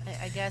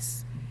 I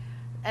guess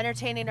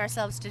entertaining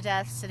ourselves to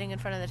death, sitting in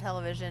front of the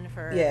television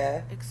for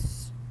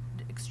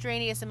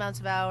extraneous amounts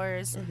of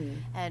hours,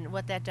 and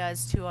what that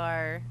does to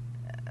our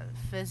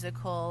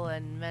physical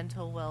and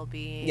mental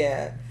well-being.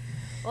 Yeah.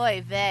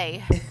 Oy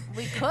vey.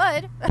 We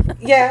could.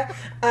 Yeah.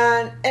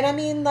 And I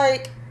mean,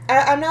 like,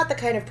 I'm not the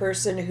kind of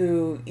person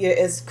who,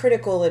 as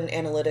critical and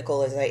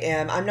analytical as I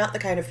am, I'm not the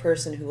kind of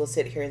person who will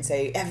sit here and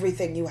say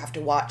everything you have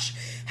to watch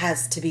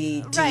has to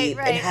be deep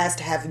and has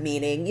to have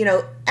meaning. You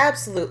know,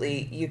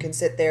 absolutely, you can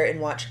sit there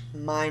and watch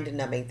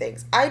mind-numbing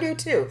things. I do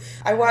too.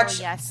 I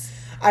watch...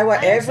 I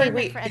watch every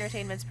week. For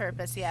entertainment's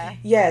purpose, yeah.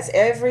 Yes,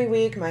 every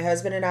week my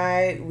husband and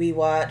I, we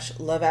watch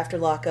Love After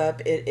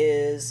Lockup. It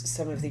is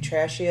some of the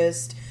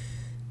trashiest,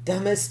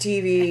 dumbest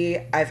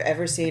TV I've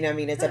ever seen. I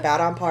mean, it's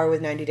about on par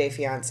with 90 Day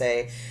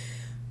Fiancé.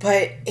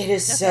 But it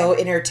is so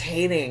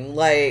entertaining,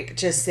 like,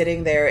 just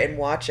sitting there and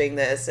watching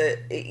this.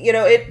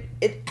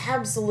 It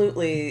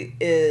absolutely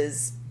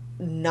is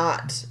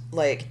not,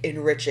 like,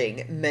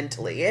 enriching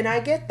mentally. And I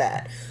get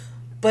that.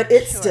 but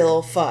it's Sure.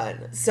 still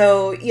fun.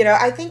 So, you know,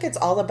 I think it's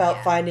all about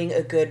Yeah. finding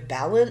a good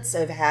balance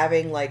of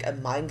having like a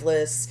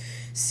mindless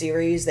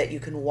series that you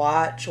can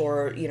watch,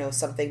 or, you know,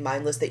 something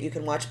mindless that you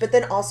can watch, but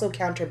then also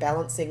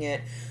counterbalancing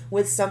it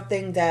with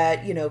something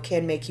that, you know,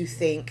 can make you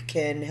think,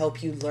 can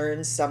help you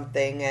learn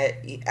something.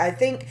 I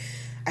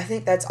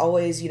think that's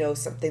always, you know,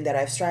 something that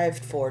I've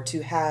strived for,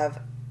 to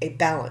have a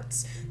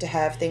balance, to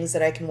have things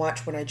that I can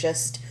watch when I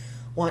just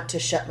want to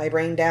shut my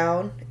brain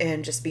down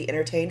and just be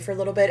entertained for a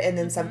little bit, and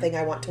then Mm-hmm. something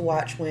I want to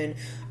watch when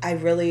I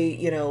really,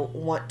 you know,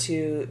 want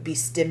to be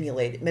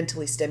stimulated,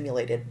 mentally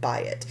stimulated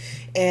by it.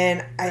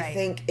 And I Right.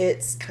 think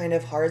it's kind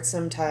of hard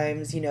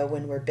sometimes, you know,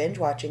 when we're binge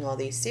watching all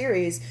these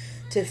series,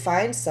 to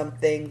find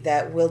something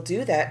that will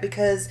do that,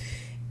 because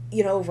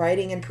you know,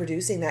 writing and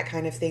producing that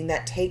kind of thing,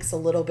 that takes a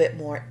little bit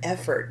more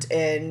effort.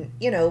 And,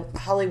 you know,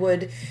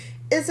 Hollywood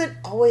isn't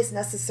always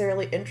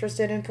necessarily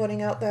interested in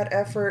putting out that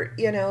effort,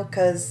 you know,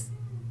 because,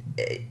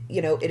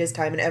 you know, it is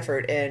time and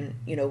effort. And,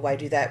 you know, why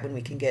do that when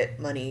we can get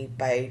money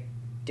by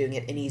doing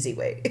it an easy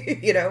way,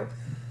 you know?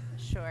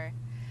 Sure.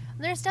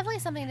 There's definitely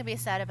something to be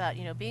said about,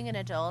 being an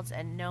adult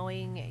and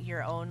knowing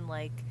your own,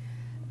 like,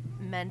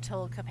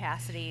 mental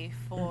capacity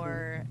Mm-hmm.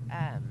 for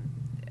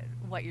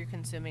what you're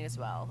consuming as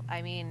well.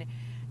 I mean,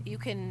 you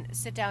can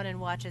sit down and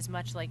watch as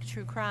much, like,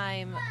 true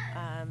crime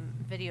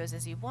videos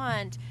as you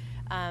want,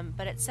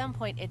 but at some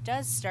point it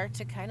does start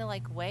to kind of,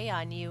 like, weigh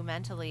on you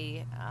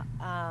mentally,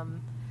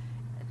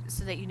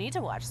 so that you need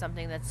to watch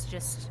something that's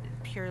just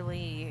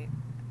purely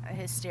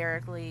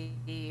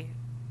hysterically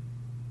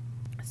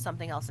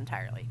something else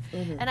entirely.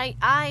 Mm-hmm. And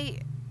I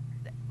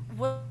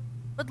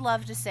would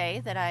love to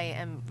say that I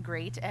am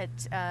great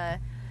at,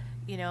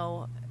 you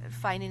know,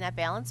 finding that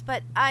balance,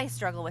 but I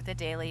struggle with it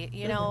daily.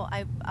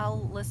 Mm-hmm.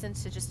 I'll listen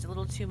to just a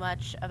little too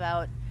much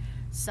about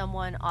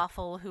someone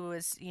awful who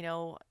has,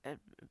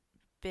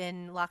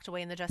 been locked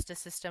away in the justice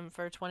system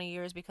for 20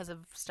 years because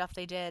of stuff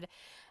they did,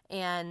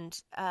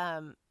 and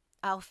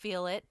I'll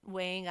feel it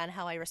weighing on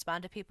how I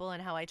respond to people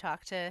and how I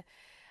talk to,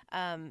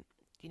 um,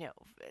 you know,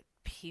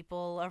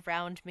 people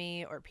around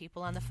me or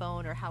people on the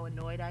phone, or how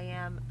annoyed I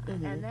am,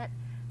 Mm-hmm. and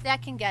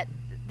that can get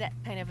that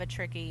kind of a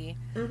tricky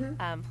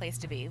Mm-hmm. place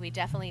to be. We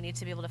definitely need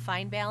to be able to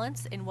find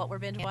balance in what we're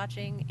binge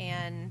watching,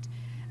 and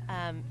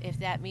if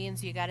that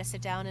means you got to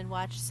sit down and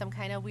watch some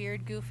kind of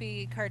weird,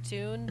 goofy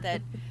cartoon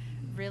that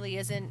really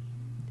isn't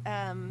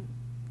um,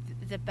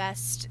 the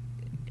best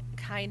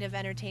kind of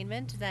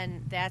entertainment,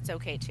 then that's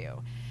okay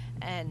too.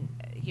 And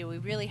we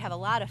really have a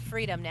lot of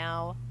freedom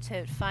now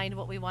to find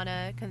what we want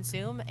to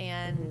consume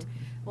Mm-hmm. and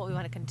what we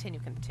want to continue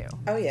to.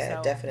 Oh yeah,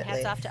 So hats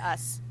definitely. off to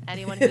us.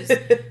 Anyone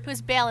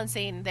who's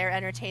balancing their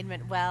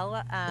entertainment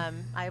well,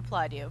 I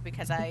applaud you,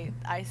 because I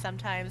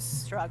sometimes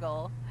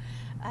struggle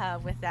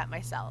with that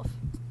myself.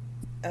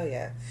 Oh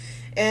yeah.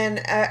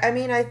 And I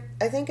mean, I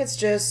think it's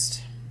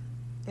just,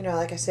 you know,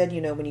 like I said,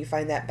 you know, when you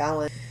find that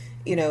balance,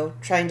 you know,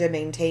 trying to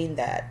maintain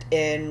that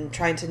and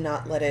trying to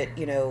not let it,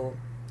 you know,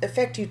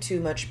 affect you too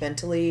much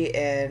mentally,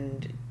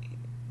 and,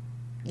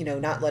 you know,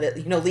 not let it,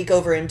 you know, leak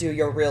over into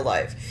your real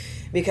life.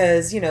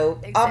 Because, you know,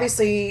 Exactly.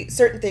 obviously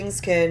certain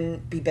things can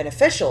be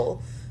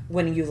beneficial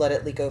when you let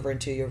it leak over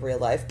into your real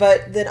life,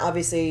 but then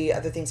obviously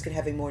other things can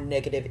have a more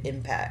negative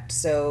impact.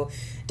 So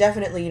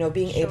definitely, you know,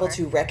 being able Sure.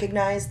 to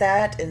recognize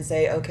that and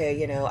say, okay,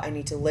 you know, I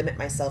need to limit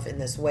myself in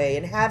this way,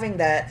 and having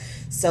that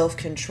self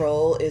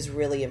control is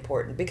really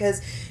important.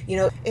 Because, you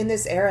know, in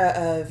this era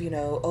of, you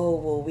know, oh,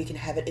 well, we can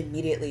have it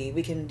immediately,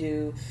 we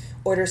can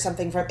order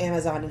something from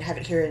Amazon and have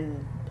it here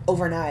in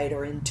overnight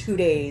or in 2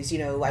 days, you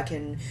know, I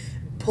can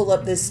pull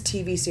up this Mm-hmm.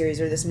 TV series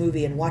or this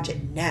movie and watch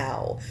it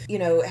now. You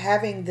know,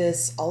 having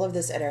this, all of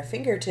this at our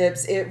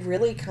fingertips, it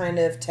really kind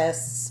of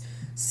tests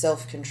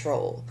self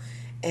control.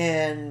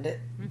 And,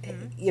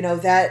 Mm-hmm. you know,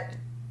 that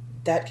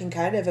can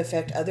kind of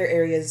affect other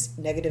areas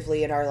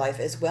negatively in our life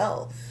as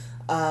well.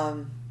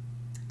 Um,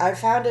 I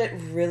found it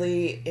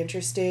really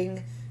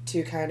interesting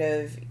to kind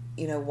of,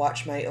 you know,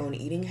 watch my own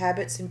eating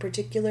habits in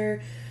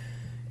particular.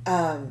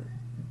 Um,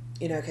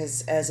 you know,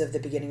 because as of the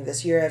beginning of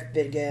this year,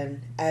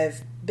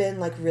 I've been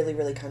like really,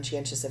 really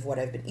conscientious of what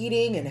I've been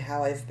eating and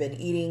how I've been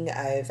eating.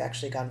 I've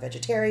actually gone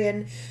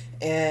vegetarian,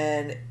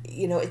 and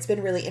you know, it's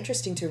been really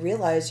interesting to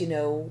realize, you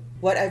know,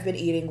 what I've been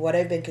eating, what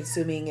I've been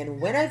consuming, and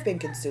when I've been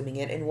consuming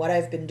it, and what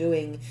I've been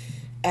doing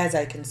as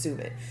I consume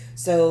it.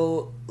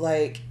 So,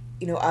 like,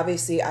 you know,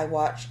 obviously I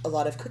watch a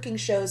lot of cooking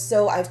shows,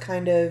 so I've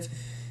kind of,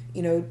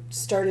 you know,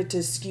 started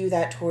to skew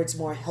that towards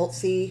more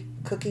healthy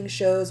cooking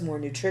shows, more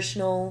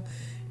nutritional,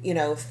 you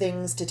know,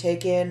 things to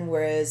take in,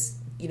 whereas,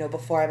 you know,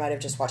 before I might have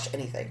just watched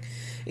anything,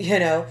 you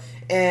know.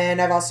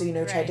 And I've also, you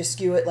know, tried to Right.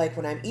 skew it, like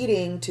when I'm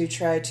eating, to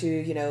try to,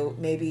 you know,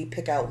 maybe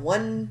pick out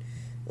one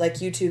like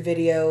YouTube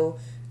video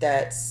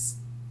that's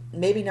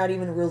maybe not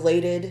even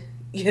related,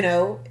 you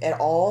know, at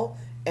all,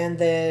 and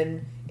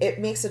then it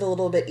makes it a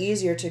little bit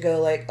easier to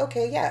go like,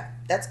 okay, yeah,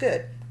 that's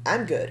good,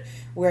 I'm good.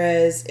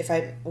 Whereas if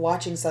I'm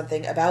watching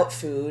something about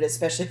food,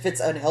 especially if it's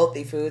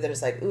unhealthy food, then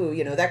it's like, ooh,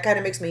 you know, that kind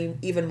of makes me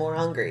even more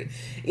hungry.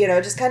 You know,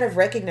 just kind of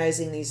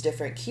recognizing these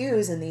different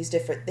cues and these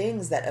different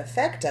things that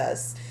affect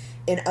us,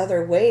 in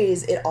other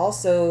ways, it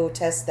also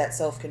tests that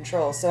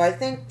self-control. So I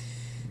think,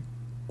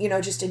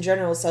 just in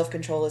general,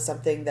 self-control is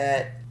something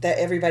that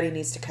everybody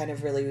needs to kind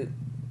of really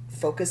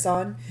focus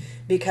on,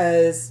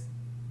 because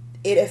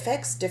it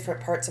affects different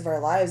parts of our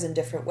lives in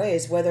different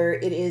ways, whether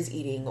it is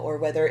eating or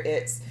whether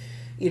it's,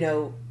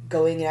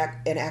 going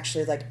and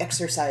actually like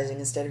exercising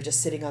instead of just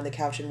sitting on the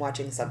couch and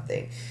watching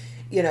something.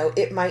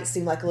 It might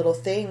seem like a little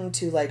thing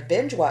to like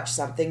binge watch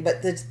something,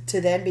 but to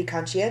then be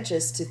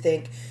conscientious to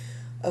think,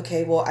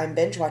 okay, well, I'm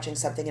binge watching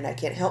something and I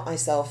can't help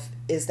myself.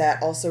 Is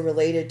that also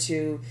related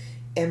to,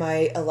 am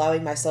I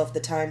allowing myself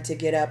the time to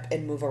get up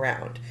and move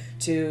around,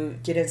 to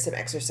get in some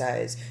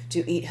exercise,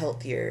 to eat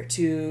healthier,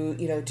 to,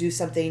 do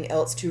something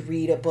else, to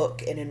read a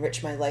book and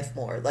enrich my life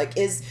more? Like,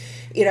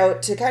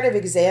 to kind of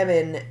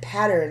examine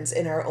patterns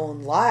in our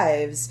own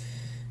lives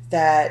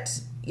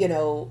that,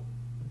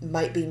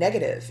 might be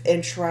negative,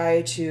 and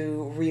try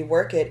to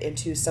rework it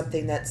into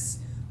something that's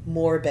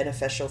more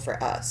beneficial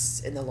for us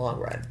in the long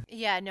run.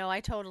 Yeah, no, I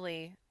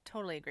totally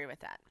agree with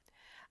that.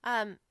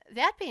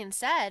 That being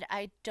said,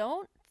 I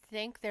don't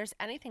think there's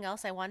anything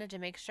else I wanted to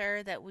make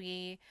sure that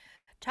we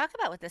talk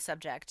about with this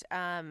subject.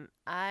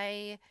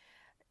 I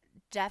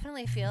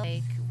definitely feel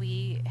like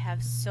we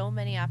have so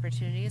many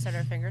opportunities at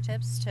our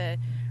fingertips to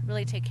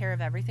really take care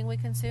of everything we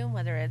consume,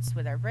 whether it's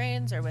with our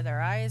brains or with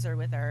our eyes or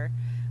with our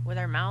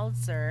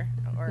mouths or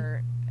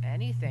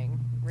anything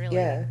really.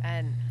 Yeah.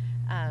 And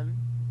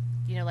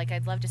like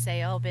I'd love to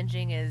say, oh,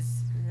 binging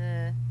is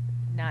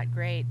not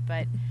great,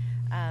 but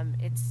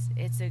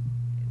it's a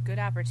good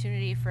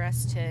opportunity for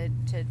us to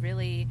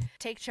really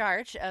take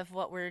charge of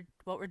what we're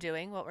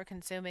doing, what we're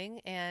consuming,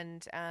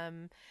 and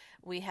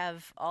we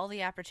have all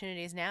the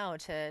opportunities now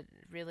to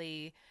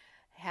really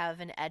have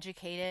an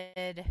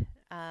educated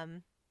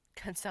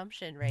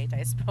consumption rate,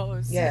 I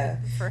suppose, Yeah.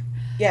 for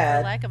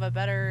Yeah. lack of a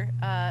better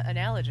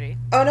analogy.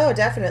 Oh no,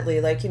 definitely.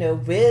 Like,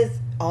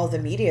 with all the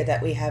media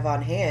that we have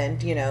on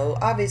hand,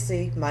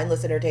 obviously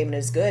mindless entertainment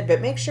is good,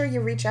 but make sure you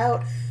reach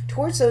out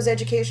towards those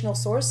educational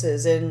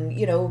sources and,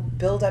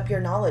 build up your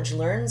knowledge,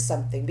 learn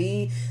something,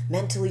 be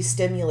mentally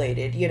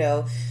stimulated.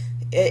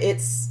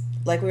 It's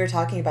like we were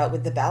talking about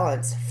with the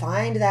balance.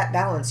 Find that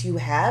balance. You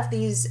have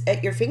these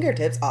at your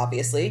fingertips,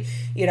 obviously.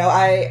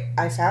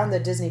 I found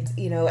that Disney,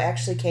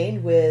 actually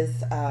came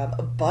with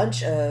a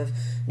bunch of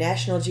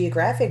National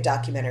Geographic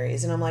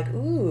documentaries, and I'm like,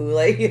 ooh,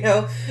 like,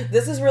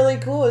 this is really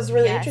cool. It's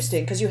really Yes.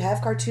 interesting because you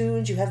have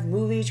cartoons, you have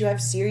movies, you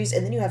have series,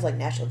 and then you have like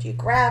National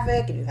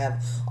Geographic, and you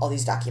have all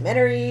these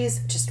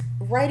documentaries just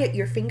right at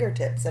your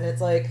fingertips, and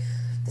it's like,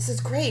 this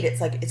is great.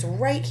 It's like it's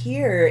right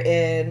here,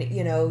 and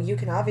you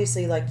can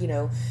obviously like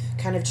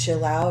kind of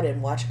chill out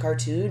and watch a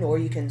cartoon, or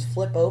you can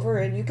flip over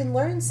and you can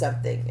learn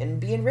something and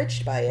be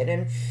enriched by it.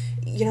 And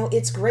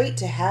it's great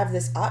to have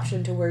this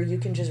option to where you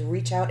can just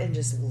reach out and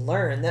just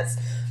learn. That's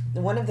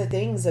one of the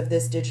things of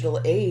this digital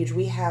age.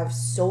 We have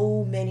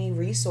so many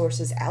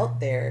resources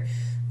out there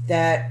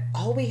that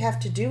all we have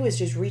to do is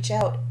just reach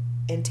out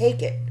and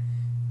take it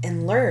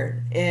and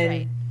learn. Right.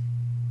 And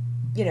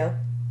you know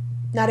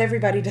not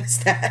everybody does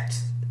that.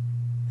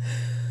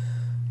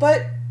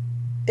 But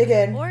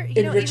again, Or,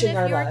 even enriching if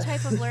our your life.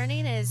 type of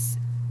learning is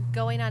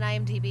going on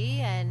IMDb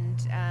and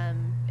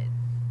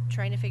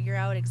trying to figure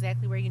out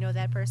exactly where you know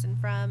that person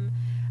from,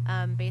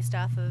 based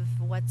off of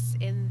what's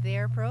in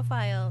their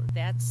profile,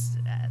 that's,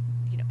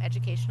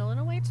 educational in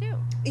a way too,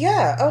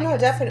 Yeah, oh I no,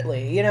 guess.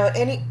 definitely.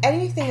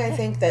 Anything I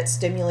think that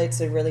stimulates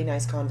a really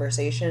nice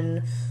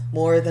conversation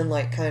more than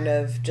like kind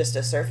of just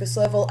a surface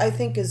level, I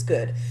think is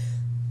good.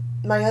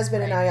 My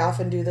husband and Right. I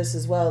often do this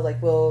as well.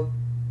 Like we'll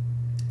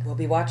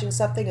be watching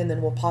something and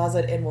then we'll pause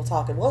it and we'll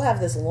talk, and we'll have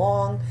this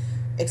long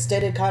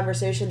extended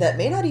conversation that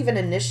may not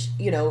even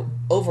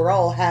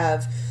overall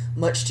have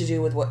much to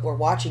do with what we're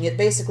watching. It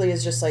basically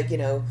is just like,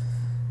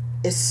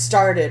 is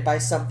started by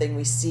something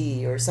we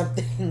see or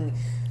something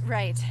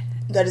Right.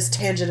 that is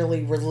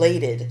tangentially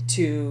related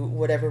to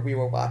whatever we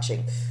were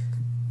watching.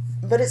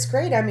 But it's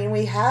great. I mean,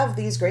 we have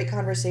these great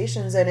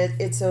conversations, and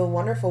it's a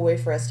wonderful way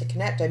for us to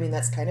connect. I mean,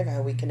 that's kind of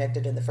how we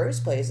connected in the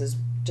first place, is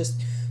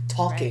just Right.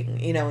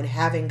 talking, and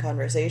having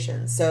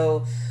conversations.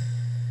 So,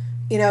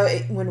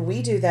 when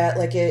we do that,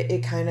 like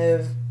it kind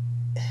of,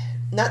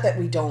 not that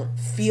we don't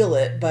feel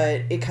it,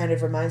 but it kind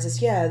of reminds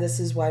us, yeah, this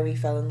is why we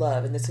fell in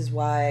love, and this is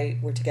why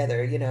we're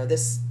together.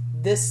 This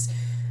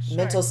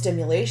mental Sure.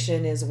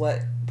 stimulation is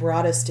what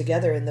brought us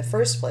together in the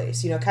first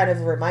place. Kind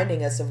of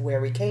reminding us of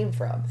where we came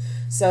from.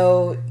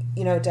 So,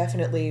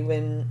 definitely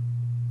when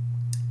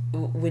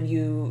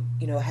you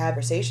have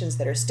conversations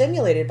that are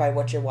stimulated by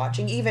what you're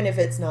watching, even if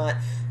it's not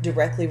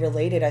directly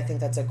related, I think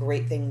that's a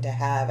great thing to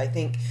have. I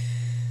think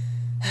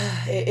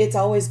it's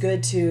always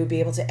good to be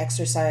able to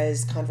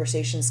exercise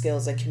conversation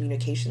skills and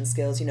communication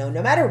skills, no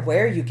matter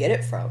where you get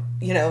it from,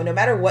 no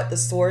matter what the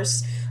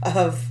source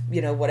of,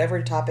 whatever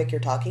topic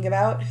you're talking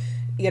about,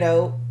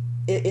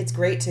 it's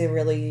great to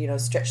really,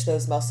 stretch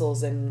those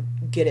muscles and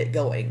get it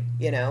going.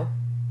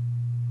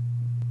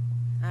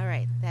 All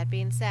right. That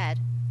being said,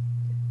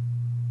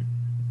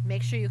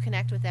 make sure you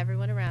connect with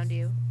everyone around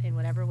you in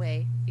whatever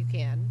way you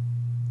can.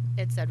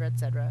 etc.,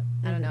 etc.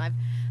 I don't know. I'm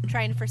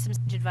trying for some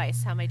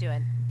advice. How am I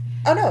doing?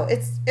 Oh no,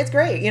 it's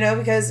great,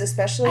 because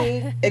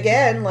especially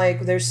again,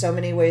 like there's so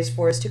many ways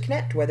for us to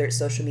connect, whether it's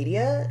social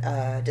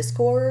media,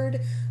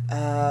 Discord,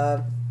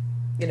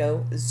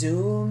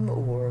 Zoom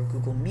or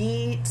Google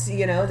Meet.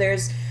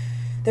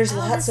 There's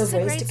lots of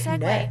ways to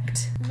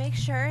connect. Segue. Make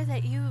sure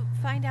that you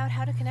find out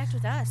how to connect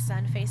with us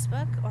on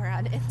Facebook or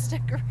on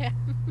Instagram.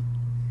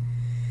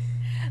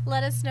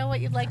 Let us know what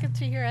you'd like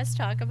to hear us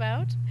talk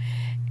about.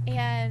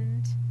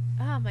 And,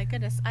 oh my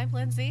goodness, I'm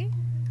Lindsay.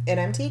 And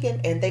I'm Tegan,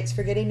 and thanks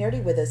for getting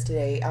nerdy with us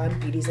today on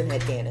Beauties and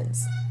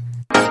Headcanons.